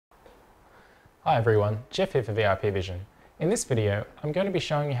Hi everyone, Jeff here for VIP Vision. In this video, I'm going to be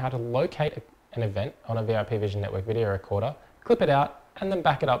showing you how to locate an event on a VIP Vision network video recorder, clip it out, and then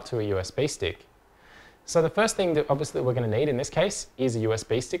back it up to a USB stick. So the first thing that obviously we're going to need in this case is a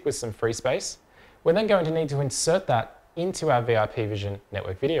USB stick with some free space. We're then going to need to insert that into our VIP Vision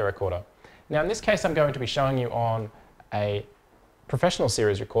network video recorder. Now in this case, I'm going to be showing you on a professional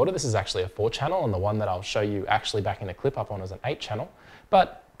series recorder. This is actually a 4-channel, and the one that I'll show you actually backing the clip up on is an 8-channel.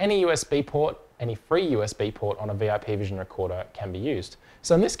 But any USB port, any free USB port on a VIP Vision recorder can be used.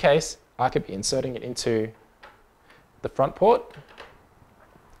 So in this case, I could be inserting it into the front port,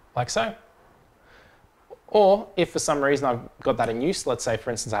 like so. Or if for some reason I've got that in use, let's say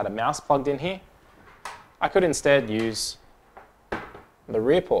for instance I had a mouse plugged in here, I could instead use the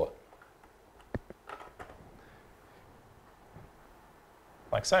rear port,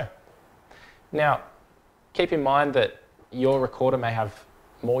 like so. Now, keep in mind that your recorder may have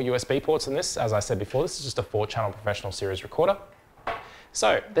more USB ports than this. As I said before, this is just a 4-channel professional series recorder.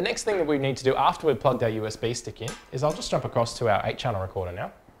 So the next thing that we need to do after we've plugged our USB stick in is I'll just jump across to our 8-channel recorder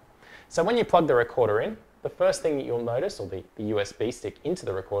now. So when you plug the recorder in, the first thing that you'll notice, or the USB stick into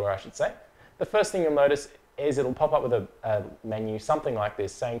the recorder I should say, the first thing you'll notice is it'll pop up with a menu, something like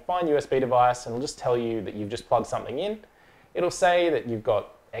this, saying find USB device, and it'll just tell you that you've just plugged something in. It'll say that you've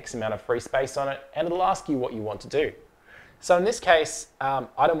got X amount of free space on it, and it'll ask you what you want to do. So in this case,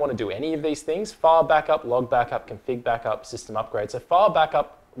 I don't want to do any of these things: file backup, log backup, config backup, system upgrade. So file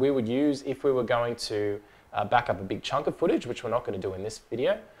backup we would use if we were going to back up a big chunk of footage, which we're not going to do in this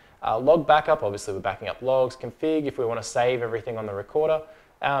video. Log backup, obviously we're backing up logs. Config if we want to save everything on the recorder.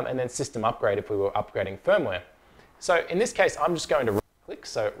 And then system upgrade if we were upgrading firmware. So in this case, I'm just going to right click.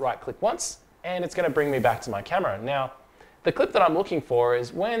 So right click once, and it's going to bring me back to my camera. Now, the clip that I'm looking for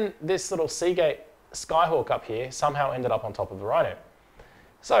is when this little Seagate Skyhawk up here somehow ended up on top of the Rhino.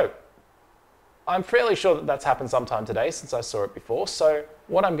 So I'm fairly sure that that's happened sometime today since I saw it before. So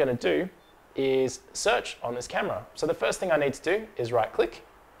what I'm going to do is search on this camera. So the first thing I need to do is right click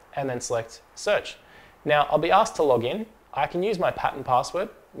and then select search. Now I'll be asked to log in. I can use my pattern password,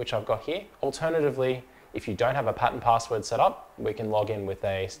 which I've got here. Alternatively, if you don't have a pattern password set up, we can log in with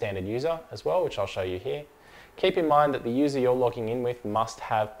a standard user as well, which I'll show you here. Keep in mind that the user you're logging in with must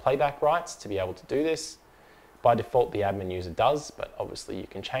have playback rights to be able to do this. By default, the admin user does, but obviously you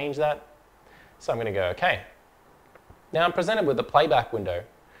can change that. So I'm going to go OK. Now I'm presented with the playback window.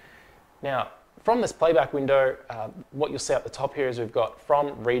 Now, from this playback window, what you'll see at the top here is we've got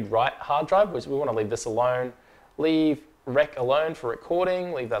from read write hard drive, which we want to leave this alone. Leave rec alone for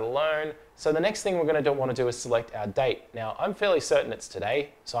recording, leave that alone. So the next thing we're going to want to do is select our date. Now I'm fairly certain it's today,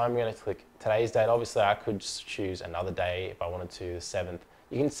 so I'm going to click today's date. Obviously I could choose another day if I wanted to, the 7th.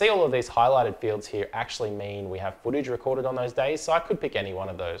 You can see all of these highlighted fields here actually mean we have footage recorded on those days, so I could pick any one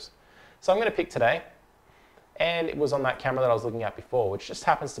of those. So I'm going to pick today, and it was on that camera that I was looking at before, which just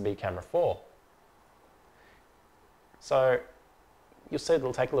happens to be camera 4. So you'll see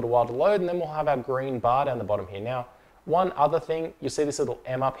it'll take a little while to load, and then we'll have our green bar down the bottom here. Now, one other thing, you'll see this little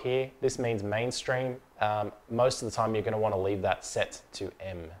M up here. This means mainstream. Most of the time you're going to want to leave that set to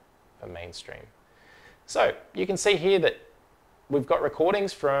M for mainstream. So you can see here that we've got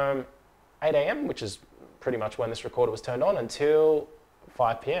recordings from 8 AM, which is pretty much when this recorder was turned on, until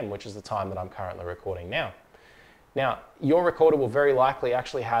 5 PM, which is the time that I'm currently recording now. Now, your recorder will very likely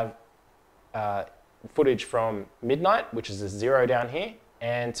actually have footage from midnight, which is a 0 down here,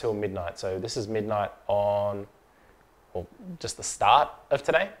 and till midnight. So this is midnight on, well, just the start of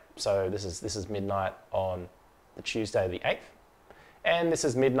today. So this is midnight on the Tuesday the 8th. And this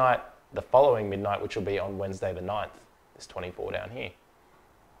is midnight, the following midnight, which will be on Wednesday the 9th, this 24 down here.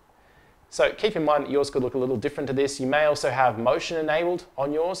 So keep in mind that yours could look a little different to this. You may also have motion enabled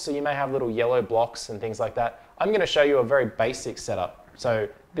on yours, so you may have little yellow blocks and things like that. I'm going to show you a very basic setup. So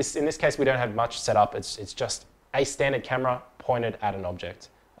in this case, we don't have much set up. It's just a standard camera pointed at an object.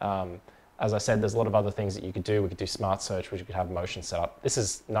 As I said, there's a lot of other things that you could do. We could do smart search, which you could have motion set up. This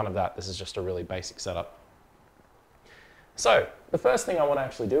is none of that. This is just a really basic setup. So the first thing I want to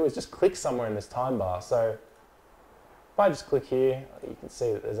actually do is just click somewhere in this time bar. So if I just click here, you can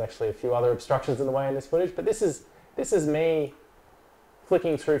see that there's actually a few other obstructions in the way in this footage, but this is me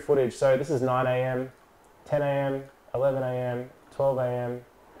flicking through footage. So this is 9 AM, 10 AM, 11 AM, 12 AM.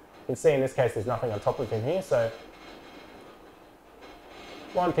 You can see in this case there's nothing on top of him here. So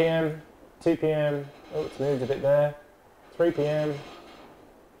 1 PM, 2 PM, oh, it's moved a bit there, 3 PM,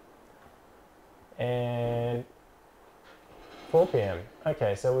 and 4 PM.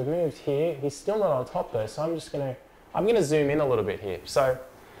 Okay, so we've moved here. He's still not on top though, so I'm going to zoom in a little bit here. So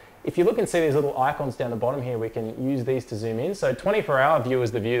if you look and see these little icons down the bottom here, we can use these to zoom in. So 24-hour view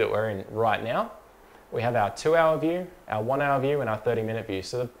is the view that we're in right now. We have our 2-hour view, our 1-hour view, and our 30-minute view.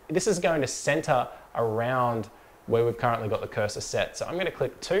 So this is going to center around where we've currently got the cursor set. So I'm going to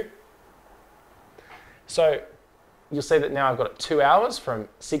click 2. So you'll see that now I've got it 2 hours from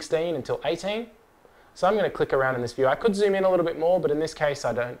 16 until 18. So I'm going to click around in this view. I could zoom in a little bit more, but in this case,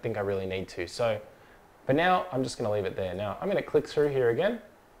 I don't think I really need to. So for now, I'm just going to leave it there. Now I'm going to click through here again.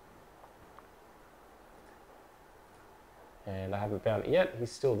 And I haven't found it yet.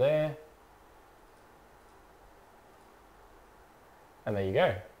 He's still there. And there you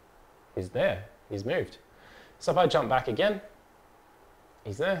go. He's there. He's moved. So if I jump back again,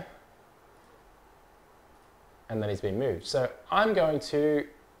 he's there. And then he's been moved. So I'm going to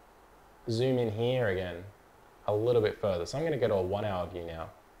zoom in here again a little bit further. So I'm going to go to a 1-hour view now.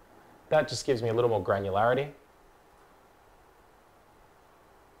 That just gives me a little more granularity.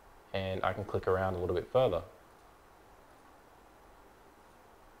 And I can click around a little bit further.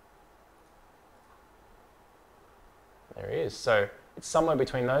 There he is. So it's somewhere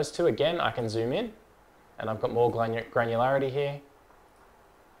between those two. Again, I can zoom in and I've got more granularity here.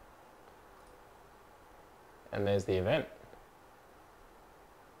 And there's the event.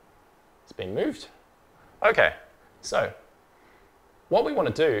 It's been moved. Okay, so what we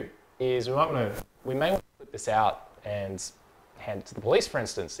want to do is we may want to flip this out and hand it to the police, for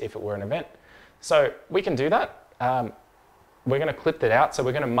instance, if it were an event. So we can do that. We're going to clip that out. So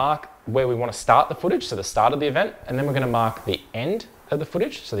we're going to mark where we want to start the footage, so the start of the event, and then we're going to mark the end of the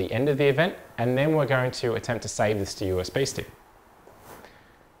footage, so the end of the event, and then we're going to attempt to save this to USB stick.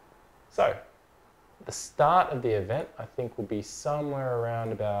 So the start of the event, I think, will be somewhere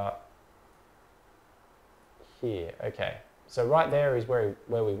around about here. Okay, so right there is where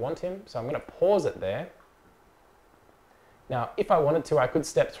we want him. So I'm going to pause it there. Now, if I wanted to, I could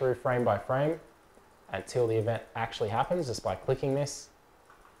step through frame by frame until the event actually happens, just by clicking this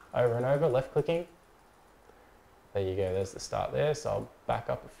over and over, left clicking. There you go, there's the start there. So I'll back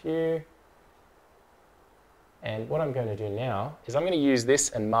up a few. And what I'm going to do now is I'm going to use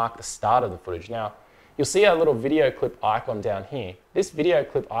this and mark the start of the footage. Now, you'll see our little video clip icon down here. This video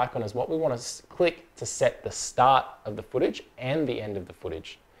clip icon is what we want to click to set the start of the footage and the end of the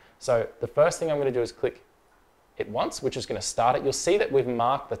footage. So the first thing I'm going to do is click it once, which is going to start it. You'll see that we've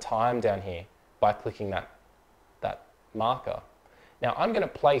marked the time down here by clicking that marker. Now I'm going to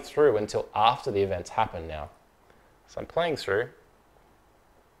play through until after the events happen now. So I'm playing through.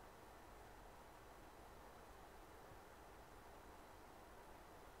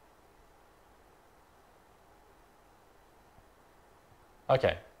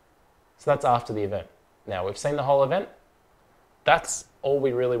 Okay, so that's after the event. Now we've seen the whole event. That's all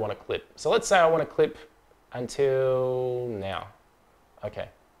we really want to clip. So let's say I want to clip until now. Okay.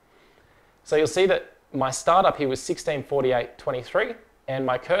 So you'll see that my startup here was 16:48:23, and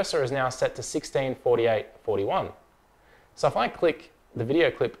my cursor is now set to 16:48:41. So if I click the video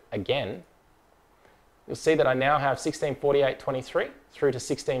clip again, you'll see that I now have 16:48:23 through to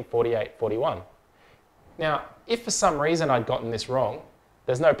 16:48:41. Now, if for some reason I'd gotten this wrong,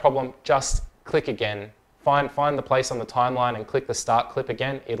 there's no problem, just click again. Find the place on the timeline and click the start clip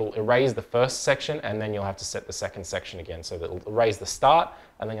again. It'll erase the first section, and then you'll have to set the second section again. So it'll erase the start,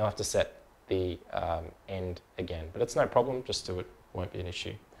 and then you'll have to set the end again. But it's no problem, just do it, won't be an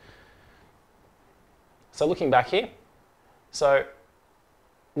issue. So looking back here, so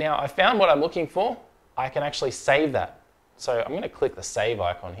now I found what I'm looking for. I can actually save that. So I'm going to click the save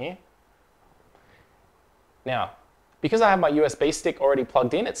icon here. Now, because I have my USB stick already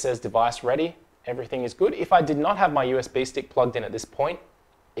plugged in, it says device ready, everything is good. If I did not have my USB stick plugged in at this point,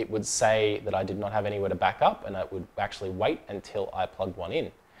 it would say that I did not have anywhere to back up, and it would actually wait until I plugged one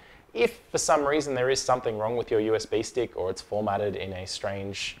in. If for some reason there is something wrong with your USB stick, or it's formatted in a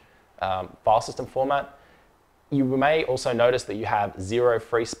strange file system format, you may also notice that you have 0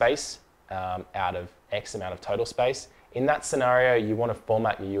 free space out of X amount of total space. In that scenario, you want to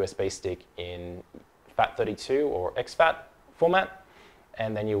format your USB stick in FAT32 or exFAT format,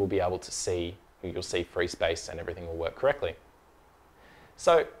 and then you will be able to see, you'll see free space and everything will work correctly.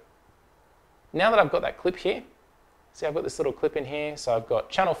 So now that I've got that clip here, see I've got this little clip in here, so I've got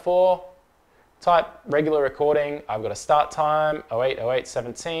channel 4, type regular recording, I've got a start time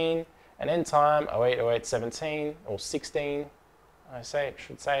 08:08:17, an end time 08:08:17 or 16,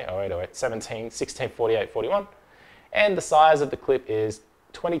 should say 08:08:17, 16:48:41, and the size of the clip is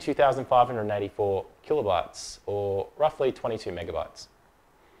 22,584 kilobytes, or roughly 22 megabytes.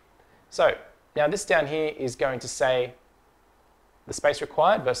 So now this down here is going to say the space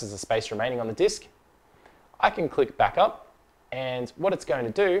required versus the space remaining on the disk. I can click back up And what it's going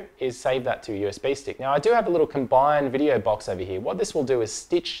to do is save that to a USB stick. Now I do have a little combined video box over here. What this will do is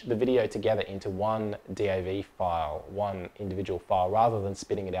stitch the video together into one DAV file, one individual file, rather than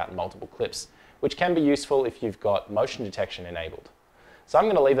spitting it out in multiple clips, which can be useful if you've got motion detection enabled. So I'm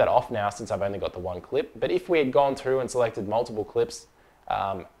going to leave that off now since I've only got the one clip, but if we had gone through and selected multiple clips,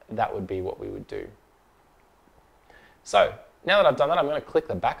 that would be what we would do. So now that I've done that, I'm going to click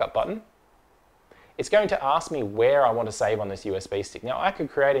the backup button. It's going to ask me where I want to save on this USB stick. Now I could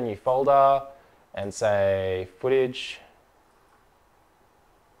create a new folder and say footage.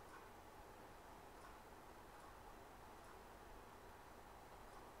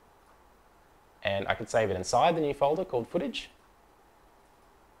 And I could save it inside the new folder called footage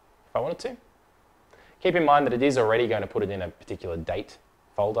if I wanted to. Keep in mind that it is already going to put it in a particular date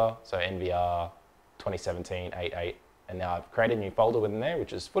folder, so NVR 2017 8/8, and now I've created a new folder within there,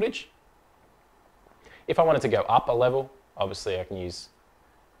 which is footage. If I wanted to go up a level, obviously I can use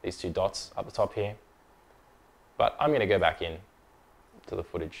these two dots up the top here, but I'm going to go back in to the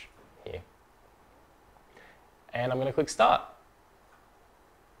footage here. And I'm going to click start.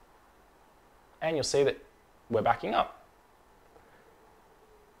 And you'll see that we're backing up.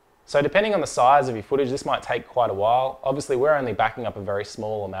 So depending on the size of your footage, this might take quite a while. Obviously we're only backing up a very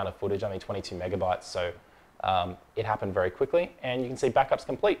small amount of footage, only 22 megabytes, so it happened very quickly, and you can see backup's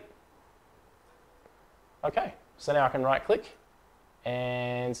complete. Okay, so now I can right click,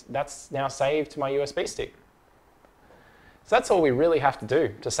 and that's now saved to my USB stick. So that's all we really have to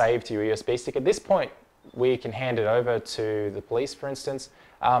do to save to your USB stick. At this point, we can hand it over to the police, for instance.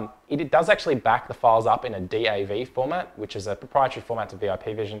 It does actually back the files up in a DAV format, which is a proprietary format to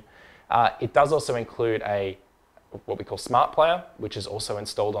VIP Vision. It does also include what we call Smart Player, which is also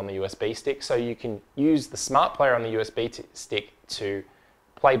installed on the USB stick. So you can use the Smart Player on the USB stick to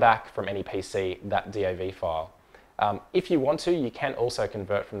play back from any PC that DAV file. If you want to, you can also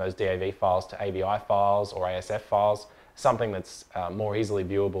convert from those DAV files to AVI files or ASF files, something that's more easily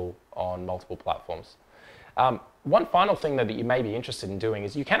viewable on multiple platforms. One final thing that you may be interested in doing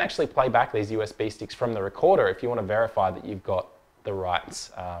is you can actually play back these USB sticks from the recorder if you want to verify that you've got the right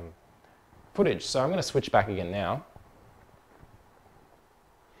footage. So I'm going to switch back again now.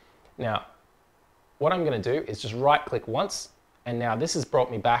 Now, what I'm going to do is just right click once, and now this has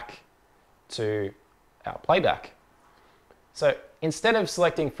brought me back to our playback. So instead of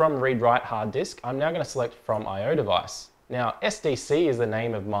selecting from read-write hard disk, I'm now going to select from I/O device. Now SDC is the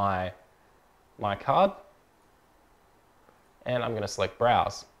name of my card, and I'm going to select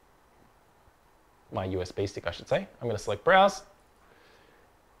browse. My USB stick, I should say. I'm going to select browse,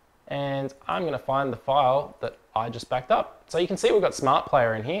 and I'm going to find the file that I just backed up. So you can see we've got Smart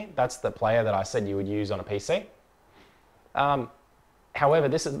Player in here. That's the player that I said you would use on a PC. However,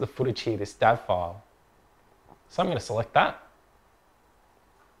 this is the footage here, this DAV file. So I'm going to select that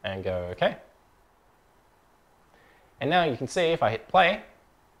and go OK. And now you can see if I hit play,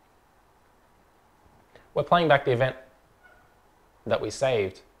 we're playing back the event that we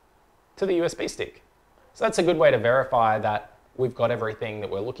saved to the USB stick. So that's a good way to verify that we've got everything that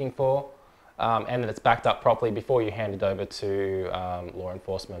we're looking for and that it's backed up properly before you hand it over to law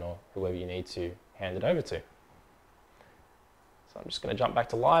enforcement or whoever you need to hand it over to. So I'm just going to jump back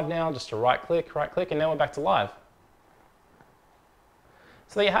to live now, just to right click, and now we're back to live.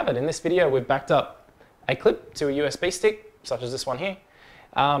 So there you have it. In this video, we've backed up a clip to a USB stick, such as this one here,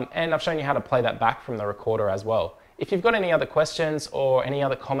 and I've shown you how to play that back from the recorder as well. If you've got any other questions or any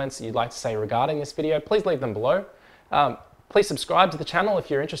other comments that you'd like to say regarding this video, please leave them below. Please subscribe to the channel if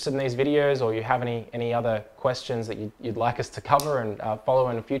you're interested in these videos or you have any other questions that you'd like us to cover and follow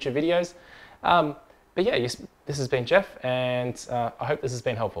in future videos. But yeah, this has been Jeff, and I hope this has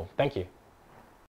been helpful. Thank you.